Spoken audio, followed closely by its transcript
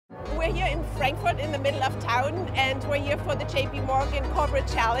we're here in Frankfurt in the middle of town, and we're here for the J.P.Morgan Corporate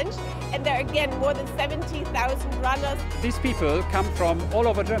Challenge. And there are again more than 70,000 runners. These people come from all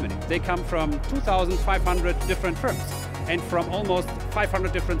over Germany. They come from 2,500 different firms and from almost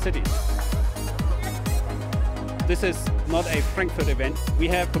 500 different cities. This is not a Frankfurt event. We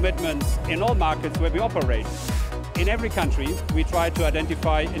have commitments in all markets where we operate. In every country, we try to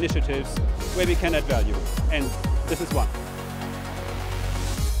identify initiatives where we can add value, and this is one.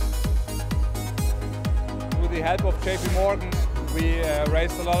 With the help of J.P.Morgan, we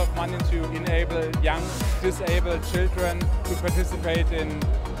raised a lot of money to enable young disabled children to participate in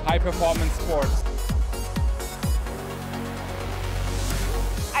high-performance sports.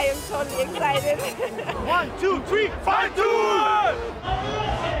 I am totally excited. 1, 2, 3, 5, 2!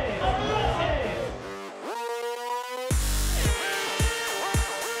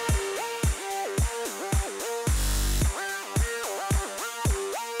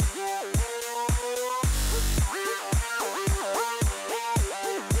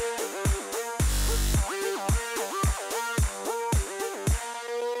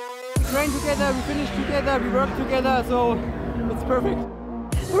 We train together, we finish together, we work together, so it's perfect.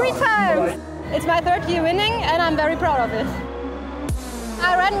 3 times! It's my 3rd year winning and I'm very proud of it.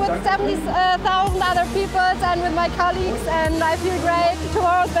 I ran with 70,000 other people and with my colleagues, and I feel great.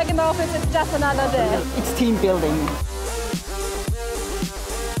 Tomorrow's back in the office, it's just another day. It's team building.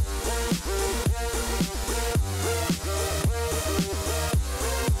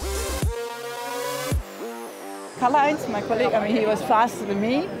 Karl-Heinz, my colleague, he was faster than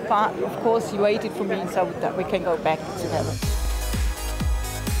me, but of course he waited for me so that we can go back together.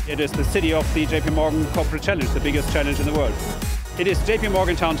 It is the city of the J.P.Morgan Corporate Challenge, the biggest challenge in the world. It is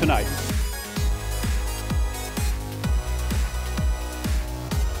J.P.Morgan Town tonight.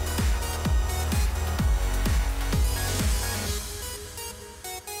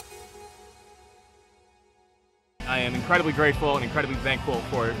 I am incredibly grateful and incredibly thankful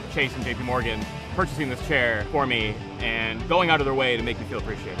for Chase and J.P.Morgan purchasing this chair for me and going out of their way to make me feel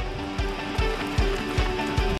appreciated.